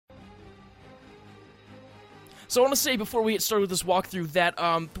So I want to say before we get started with this walkthrough that,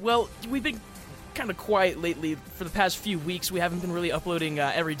 well, we've been kind of quiet lately. For the past few weeks, we haven't been really uploading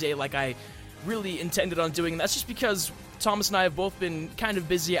every day like I really intended on doing, and that's just because Thomas and I have both been kind of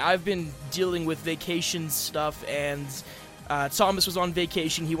busy. I've been dealing with vacation stuff, and Thomas was on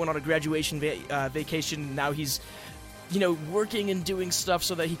vacation. He went on a graduation vacation. Now he's, you know, working and doing stuff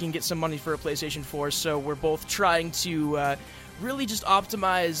so that he can get some money for a PlayStation 4, so we're both trying to really just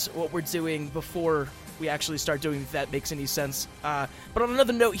optimize what we're doing before we actually start doing, if that makes any sense. But on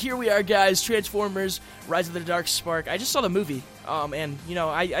another note, here we are, guys. Transformers, Rise of the Dark Spark. I just saw the movie, and, you know,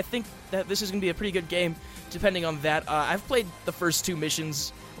 I think that this is going to be a pretty good game, depending on that. I've played the first 2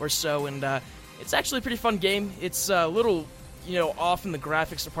 missions or so, and it's actually a pretty fun game. It's a little, you know, off in the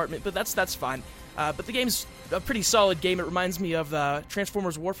graphics department, but that's fine. But the game's a pretty solid game. It reminds me of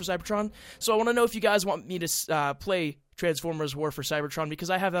Transformers War for Cybertron. So I want to know if you guys want me to play Transformers War for Cybertron, because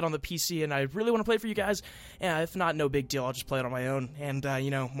I have that on the PC and I really want to play it for you guys. And if not, no big deal. I'll just play it on my own, and you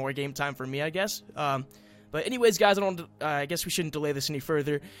know, more game time for me, I guess. But anyways, guys, I guess we shouldn't delay this any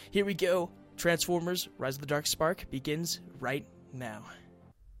further. Here we go. Transformers Rise of the Dark Spark begins right now.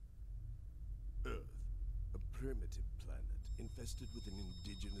 Earth, a primitive planet infested with an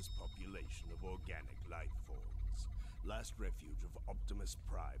indigenous population of organic life forms. Last refuge of Optimus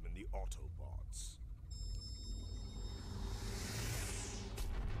Prime and the Autobots.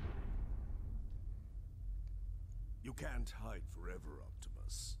 You can't hide forever,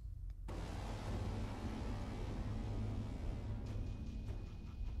 Optimus.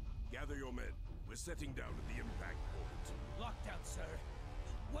 Gather your men. We're setting down at the impact point. Lockdown, sir.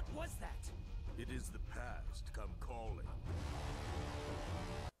 What was that? It is the past come calling.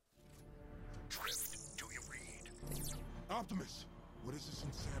 Drift, do you read? Optimus, what is this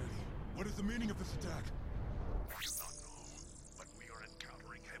insanity? What is the meaning of this attack? I do not know, but we are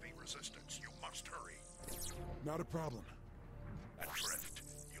encountering heavy resistance. You must hurry. Not a problem. At Drift,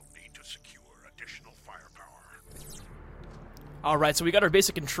 you'll need to secure additional firepower. Alright, so we got our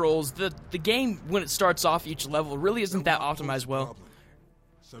basic controls. The game, when it starts off each level, really isn't that optimized well.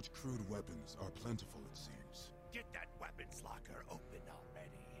 Such crude weapons are plentiful, it seems. Get that weapons locker open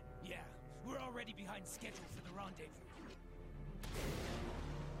already. Yeah, we're already behind schedule for the rendezvous.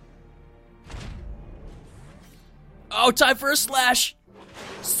 Oh, time for a slash!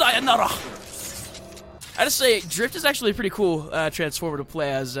 Sayonara! I just say, Drift is actually a pretty cool transformer to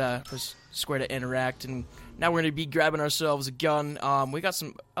play as Square to interact, and now we're going to be grabbing ourselves a gun. We got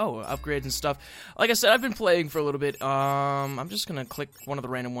some, upgrades and stuff. Like I said, I've been playing for a little bit. I'm just going to click one of the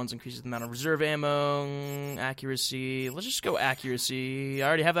random ones, increases the amount of reserve ammo, accuracy. Let's just go accuracy. I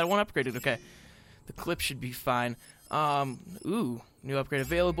already have that one upgraded, okay. The clip should be fine. Ooh, new upgrade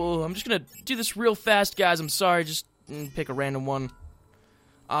available. I'm just going to do this real fast, guys. I'm sorry, just pick a random one.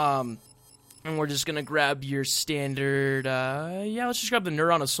 And we're just gonna grab your standard, let's just grab the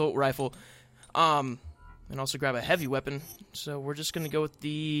Neuron Assault Rifle, and also grab a heavy weapon. So we're just gonna go with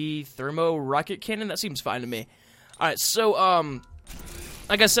the Thermo Rocket Cannon. That seems fine to me. Alright, so,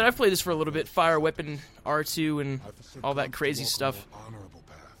 like I said, I've played this for a little bit. Fire Weapon, R2, and all that crazy stuff. I know you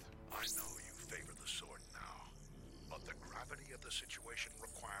favor the sword now, but the gravity of the situation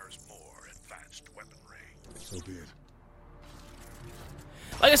requires more advanced weaponry. So be it.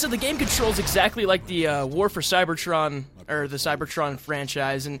 Like I said, the game controls exactly like the War for Cybertron, or the Cybertron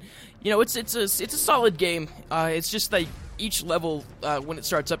franchise, and you know it's a solid game. It's just that each level when it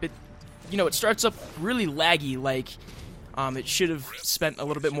starts up, it starts up really laggy. Like it should have spent a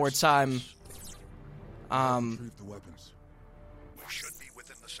little bit more time. Retrieve the weapons. We should be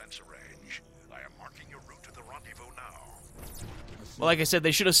within the sensor range. I am marking your route to the rendezvous now. Well, like I said, they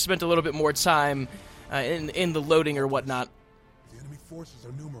should have spent a little bit more time in the loading or whatnot. The enemy forces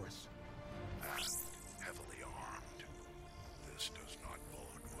are numerous. And heavily armed. This does not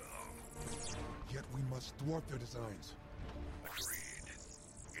bode well. Yet we must thwart their designs. Agreed.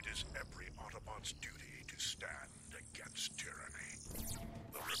 It is every Autobot's duty to stand against tyranny.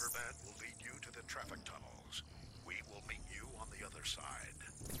 The riverbed will lead you to the traffic tunnels. We will meet you on the other side.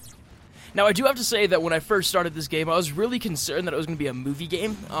 Now, I do have to say that when I first started this game, I was really concerned that it was going to be a movie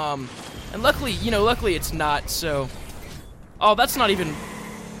game. And luckily, luckily it's not, so... Oh, that's not even...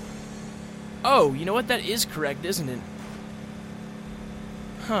 Oh, you know what? That is correct, isn't it?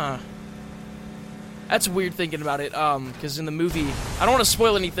 Huh. That's weird thinking about it, because in the movie... I don't want to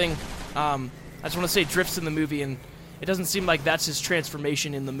spoil anything. I just want to say Drift's in the movie, and it doesn't seem like that's his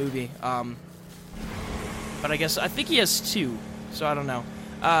transformation in the movie. But I think he has 2, so I don't know.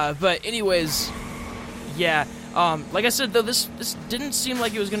 But anyways, yeah. Like I said, though, this didn't seem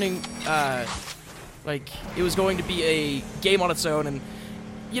like it was going to, be a game on its own, and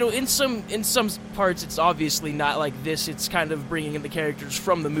you know, in some parts, it's obviously not like this. It's kind of bringing in the characters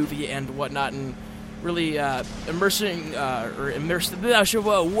from the movie and whatnot, and really immersing you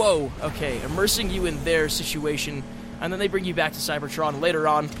in their situation, and then they bring you back to Cybertron later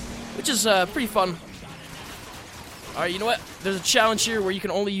on, which is pretty fun. Alright, you know what? There's a challenge here where you can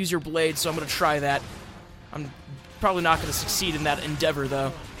only use your blade, so I'm going to try that. I'm probably not going to succeed in that endeavor,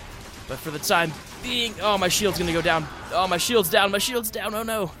 though. But for the time being... Oh, my shield's going to go down. Oh, my shield's down. My shield's down. Oh,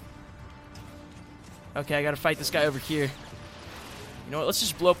 no. Okay, I got to fight this guy over here. You know what? Let's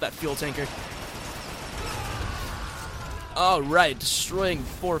just blow up that fuel tanker. Alright, destroying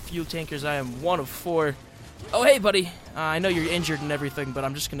 4 fuel tankers. I am 1 of 4. Oh, hey, buddy. I know you're injured and everything, but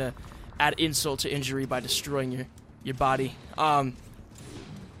I'm just going to add insult to injury by destroying your body. I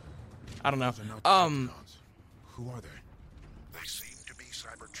don't know. Who are they? They seem to be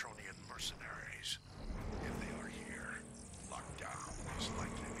Cybertronian mercenaries. If they are here, lockdown is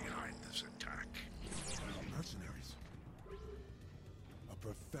likely behind this attack. Mercenaries? A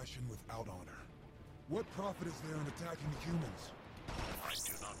profession without honor. What profit is there in attacking humans? I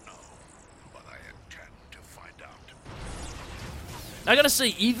do not know, but I intend to find out. I gotta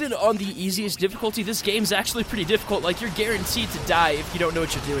say, even on the easiest difficulty, this game's actually pretty difficult. Like, you're guaranteed to die if you don't know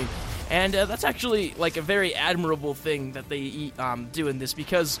what you're doing. And that's actually, like, a very admirable thing that they do in this,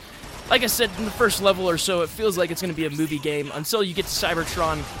 because, like I said, in the first level or so, it feels like it's gonna be a movie game until you get to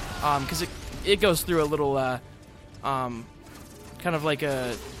Cybertron, because it goes through a little, kind of like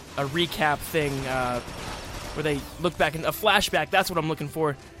a recap thing, where they look back in a flashback. That's what I'm looking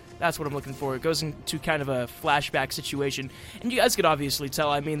for. That's what I'm looking for. It goes into kind of a flashback situation. And you guys could obviously tell,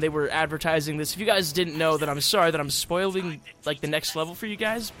 I mean, they were advertising this. If you guys didn't know, then I'm sorry that I'm spoiling, like, the next level for you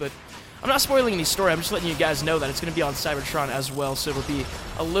guys, but I'm not spoiling any story. I'm just letting you guys know that it's going to be on Cybertron as well, so it'll be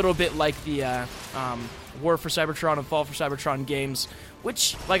a little bit like the War for Cybertron and Fall for Cybertron games,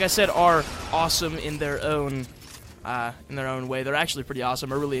 which, like I said, are awesome in their own way. They're actually pretty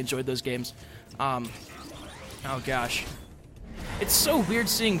awesome. I really enjoyed those games. Oh gosh. It's so weird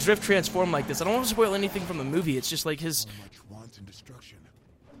seeing Drift transform like this. I don't want to spoil anything from the movie. It's just like his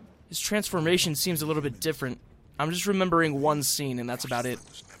transformation seems a little bit different. I'm just remembering one scene, and that's about it.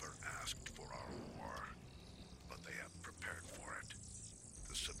 Never asked for our war, but they have prepared for it.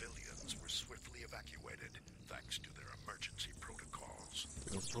 The civilians were swiftly evacuated thanks to their emergency protocols.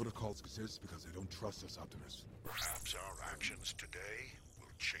 Those protocols exist because they don't trust us, Optimus. Perhaps our actions today will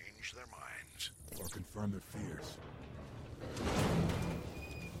change their minds. Or confirm their fears.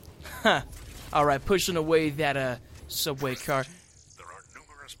 Huh. Alright, pushing away that, subway car. There are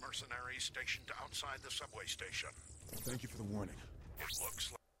numerous mercenaries stationed outside the subway station. Thank you for the warning. It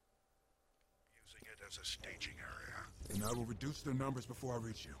looks like using it as a staging area. And I will reduce their numbers before I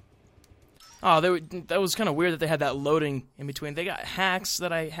reach you. Oh, that was kind of weird that they had that loading in between. They got hacks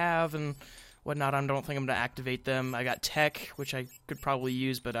that I have and whatnot. I don't think I'm going to activate them. I got tech, which I could probably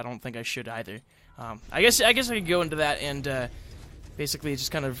use, but I don't think I should either. I guess I could go into that, and basically it just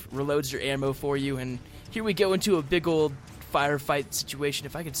kind of reloads your ammo for you, and here we go into a big old firefight situation.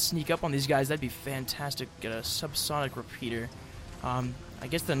 If I could sneak up on these guys, that'd be fantastic. Get a subsonic repeater. I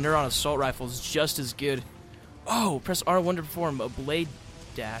guess the Neuron Assault Rifle is just as good. Oh, press R1 to perform a blade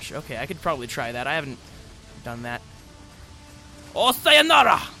dash. Okay, I could probably try that. I haven't done that. Oh,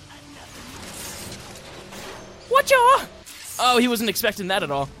 sayonara! What y'all? Oh, he wasn't expecting that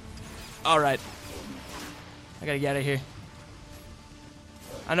at all. Alright. I gotta get out of here.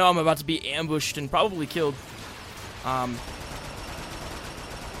 I know I'm about to be ambushed and probably killed. I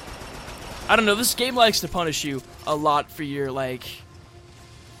don't know, this game likes to punish you a lot for your, like,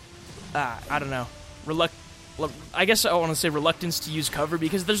 I don't know, I guess I want to say reluctance to use cover,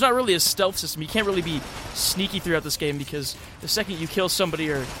 because there's not really a stealth system. You can't really be sneaky throughout this game, because the second you kill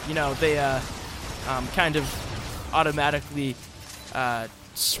somebody, or, you know, they, kind of automatically,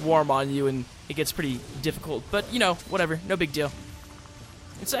 swarm on you, and it gets pretty difficult. But, you know, whatever, no big deal.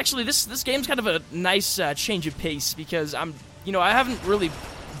 It's actually, this game's kind of a nice change of pace, because I haven't really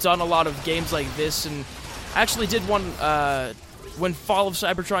done a lot of games like this, and I actually did one, when Fall of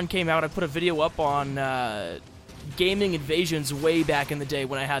Cybertron came out. I put a video up on Gaming Invasions way back in the day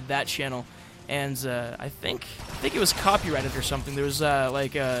when I had that channel, and I think it was copyrighted or something. There was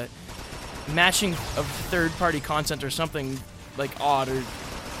like a matching of third-party content or something like odd, or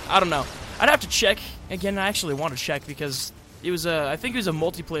I don't know. I'd have to check. Again, I actually want to check, because it was I think it was a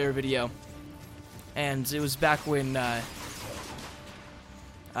multiplayer video, and it was back when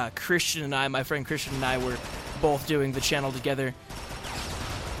Christian and I, my friend Christian and I, were both doing the channel together.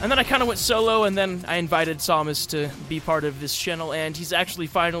 And then I kind of went solo, and then I invited Thomas to be part of this channel, and he's actually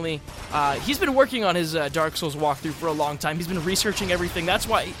finally, he's been working on his Dark Souls walkthrough for a long time. He's been researching everything. That's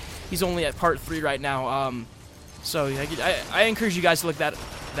why he's only at part 3 right now. So I encourage you guys to look that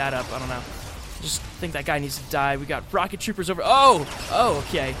up. I don't know. Just think that guy needs to die. We got rocket troopers over. Oh,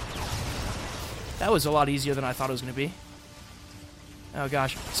 okay. That was a lot easier than I thought it was going to be. Oh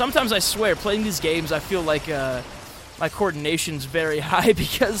gosh. Sometimes I swear, playing these games, I feel like my coordination's very high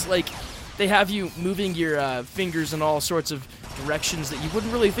because like they have you moving your fingers in all sorts of directions that you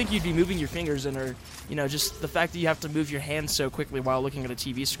wouldn't really think you'd be moving your fingers in, or just the fact that you have to move your hands so quickly while looking at a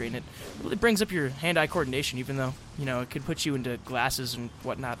TV screen. It really brings up your hand-eye coordination, even though it could put you into glasses and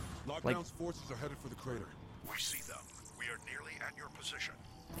whatnot. Lockdown's forces are headed for the crater. We see them. We are nearly at your position.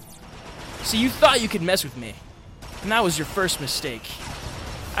 So you thought you could mess with me, and that was your first mistake.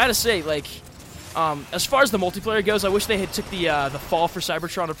 I gotta say, like, as far as the multiplayer goes, I wish they had took the fall for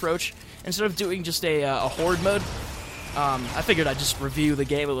Cybertron approach instead of doing just a horde mode. I figured I'd just review the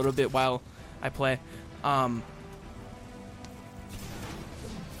game a little bit while I play.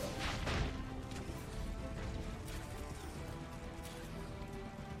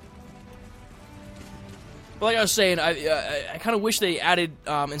 But like I was saying, I kind of wish they added,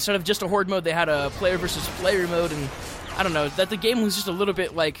 instead of just a horde mode, they had a player versus player mode, and I don't know, that the game was just a little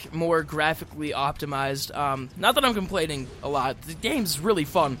bit like more graphically optimized. Not that I'm complaining a lot. The game's really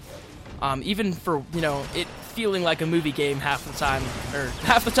fun. Even for, it feeling like a movie game half the time, or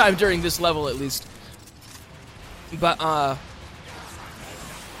half the time during this level at least. But, like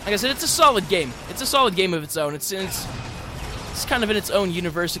I said, it's a solid game. It's a solid game of its own. It's kind of in its own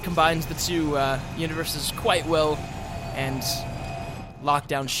universe. It combines the two universes quite well, and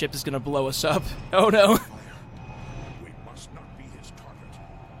Lockdown ship is gonna blow us up. Oh no. We must not be his target.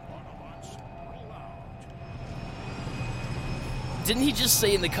 Autobots, roll out. Didn't he just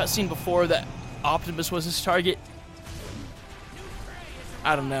say in the cutscene before that Optimus was his target?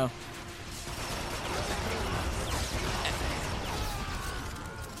 I don't know.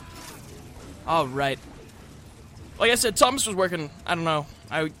 All right. Like I said, Thomas was working. I don't know.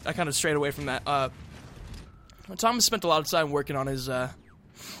 I kind of strayed away from that. Thomas spent a lot of time working on his. What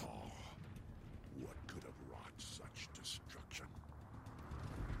could have wrought such destruction?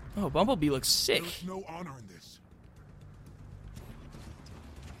 Oh, Bumblebee looks sick. There's no honor in this.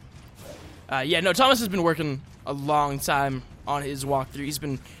 Yeah, no, Thomas has been working a long time on his walkthrough. He's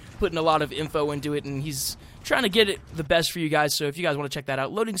been putting a lot of info into it, and he's trying to get it the best for you guys. So if you guys want to check that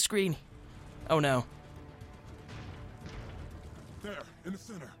out, loading screen. Oh no. There, in the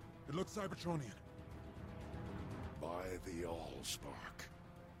center. It looks Cybertronian. By the Allspark,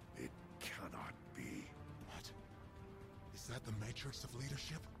 it cannot be. What? Is that the matrix of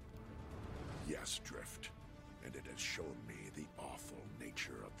leadership? Yes, Drift, and it has shown me the awful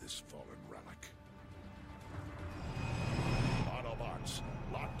nature of this fallen relic. Autobots,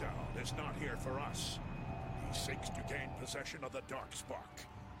 Lockdown is not here for us. He seeks to gain possession of the Darkspark.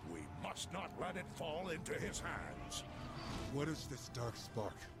 We must not let it fall into his hands. What is this dark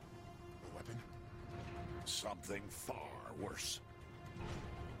spark? A weapon? Something far worse.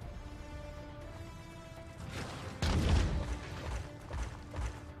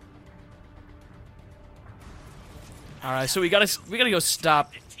 All right, so we gotta go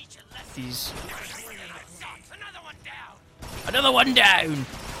stop these. Another one down. You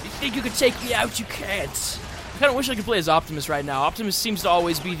think you could take me out? You can't. I kind of wish I could play as Optimus right now. Optimus seems to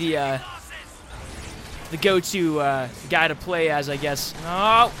always be the go-to guy to play as, I guess.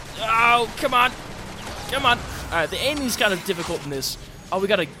 Oh, come on. Come on. All right, the aiming's kind of difficult in this. Oh, we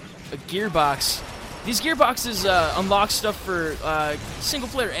got a gearbox. These gearboxes unlock stuff for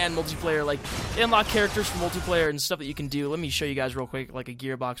single-player and multiplayer. Like, they unlock characters for multiplayer and stuff that you can do. Let me show you guys real quick, like a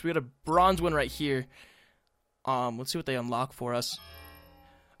gearbox. We got a bronze one right here. Let's see what they unlock for us.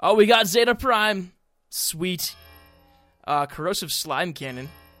 Oh, we got Zeta Prime. Sweet. Corrosive Slime Cannon.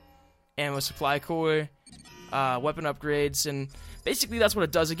 Ammo Supply Core. Weapon upgrades. And basically that's what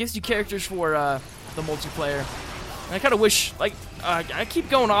it does. It gives you characters for the multiplayer. And I kind of wish, like, I keep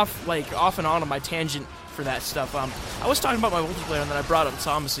going off and on my tangent for that stuff. I was talking about my multiplayer and then I brought up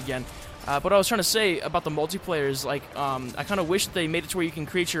Thomas again. But what I was trying to say about the multiplayer is, like, I kind of wish they made it to where you can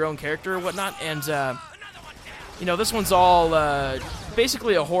create your own character or whatnot. And, this one's all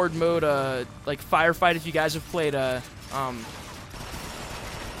basically a horde mode, like firefight. If you guys have played a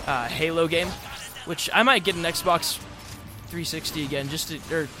Halo game, which I might get an Xbox 360 again,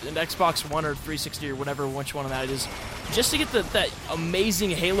 or an Xbox One or 360 or whatever, which one of that it is, just to get that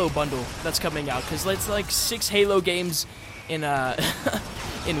amazing Halo bundle that's coming out, because it's like 6 Halo games in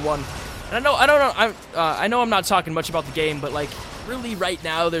in one. And I know I'm not talking much about the game, but like really right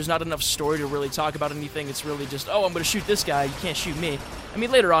now there's not enough story to really talk about anything. It's really just, oh, I'm gonna shoot this guy, you can't shoot me. I mean,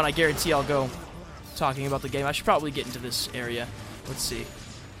 later on I guarantee I'll go talking about the game. I should probably get into this area. Let's see.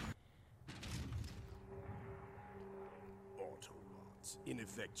 Autobots,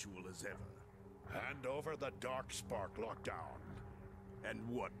 ineffectual as ever. Hand over the Dark Spark lockdown. And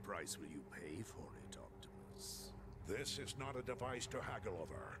what price will you pay for it, Optimus? This is not a device to haggle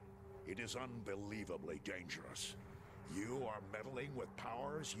over. It is unbelievably dangerous. You are meddling with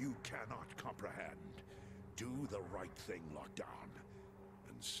powers you cannot comprehend. Do the right thing, Lockdown,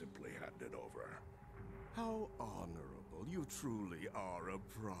 and simply hand it over. How honorable. You truly are a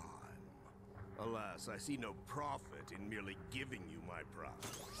prime. Alas, I see no profit in merely giving you my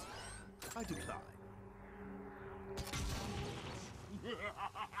prize. I decline.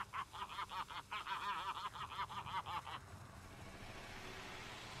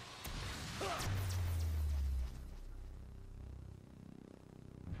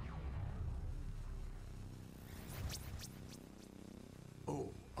 Oh,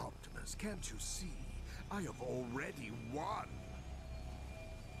 Optimus, can't you see? I have already won.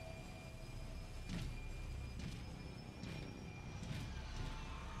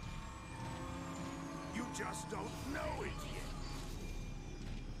 You just don't know it yet.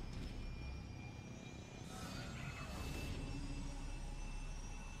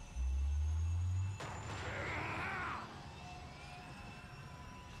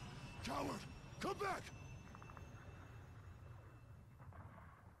 Coward! Come back!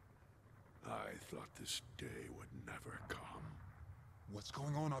 I thought this day would never come. What's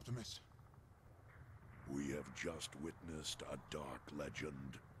going on, Optimus? We have just witnessed a dark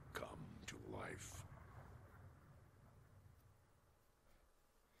legend come to life.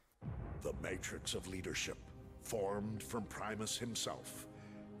 The Matrix of Leadership, formed from Primus himself,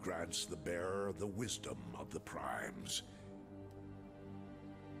 grants the bearer the wisdom of the Primes.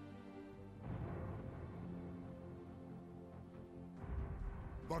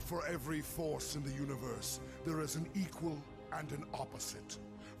 But for every force in the universe, there is an equal and an opposite.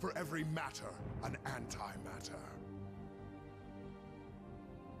 For every matter, an antimatter.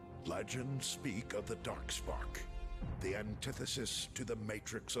 Legends speak of the Dark Spark, the antithesis to the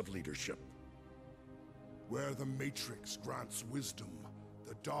Matrix of Leadership. Where the Matrix grants wisdom,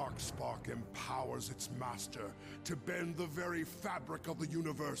 the Dark Spark empowers its master to bend the very fabric of the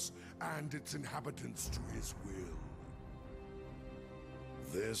universe and its inhabitants to his will.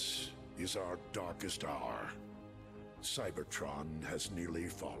 This is our darkest hour. Cybertron has nearly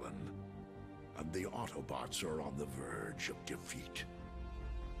fallen, and the Autobots are on the verge of defeat.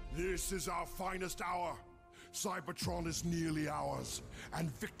 This is our finest hour. Cybertron is nearly ours, and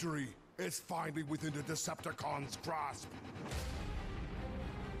victory is finally within the Decepticons' grasp.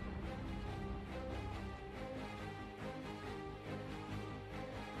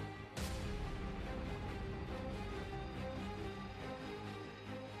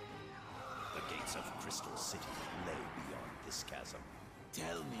 The gates of Crystal City lay beyond this chasm.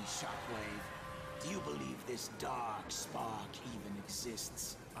 Tell me, Shockwave, do you believe this dark spark even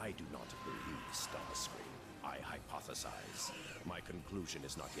exists? I do not believe Starscream. I hypothesize. My conclusion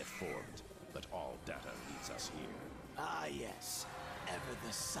is not yet formed, but all data leads us here. Ah, yes. Ever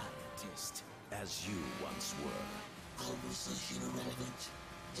the scientist. As you once were. Conversation irrelevant.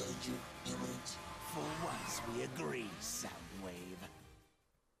 Danger imminent. For once we agree, Soundwave.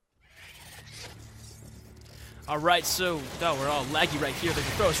 Alright, so, we're all laggy right here. They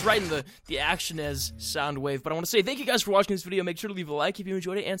can throw us right in the action as Soundwave. But I want to say thank you guys for watching this video. Make sure to leave a like if you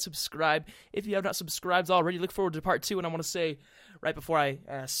enjoyed it, and subscribe if you have not subscribed already. Look forward to part 2, and I want to say, right before I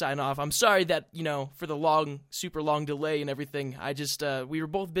sign off, I'm sorry that, for the super long delay and everything. I just, we were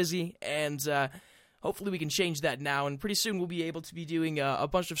both busy, and hopefully we can change that now, and pretty soon we'll be able to be doing a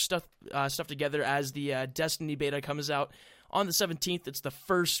bunch of stuff together as the Destiny beta comes out. On the 17th, it's the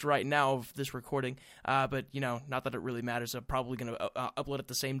first right now of this recording, but, not that it really matters. I'm probably going to upload it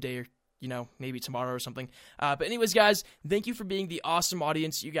the same day or, maybe tomorrow or something. But anyways, guys, thank you for being the awesome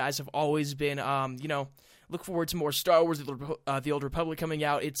audience you guys have always been. Look forward to more Star Wars, The Old Republic coming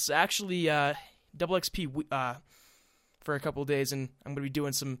out. It's actually double XP for a couple of days, and I'm going to be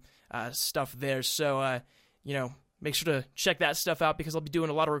doing some stuff there. So, make sure to check that stuff out because I'll be doing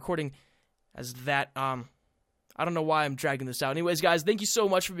a lot of recording as that, I don't know why I'm dragging this out. Anyways, guys, thank you so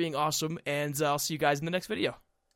much for being awesome, and I'll see you guys in the next video.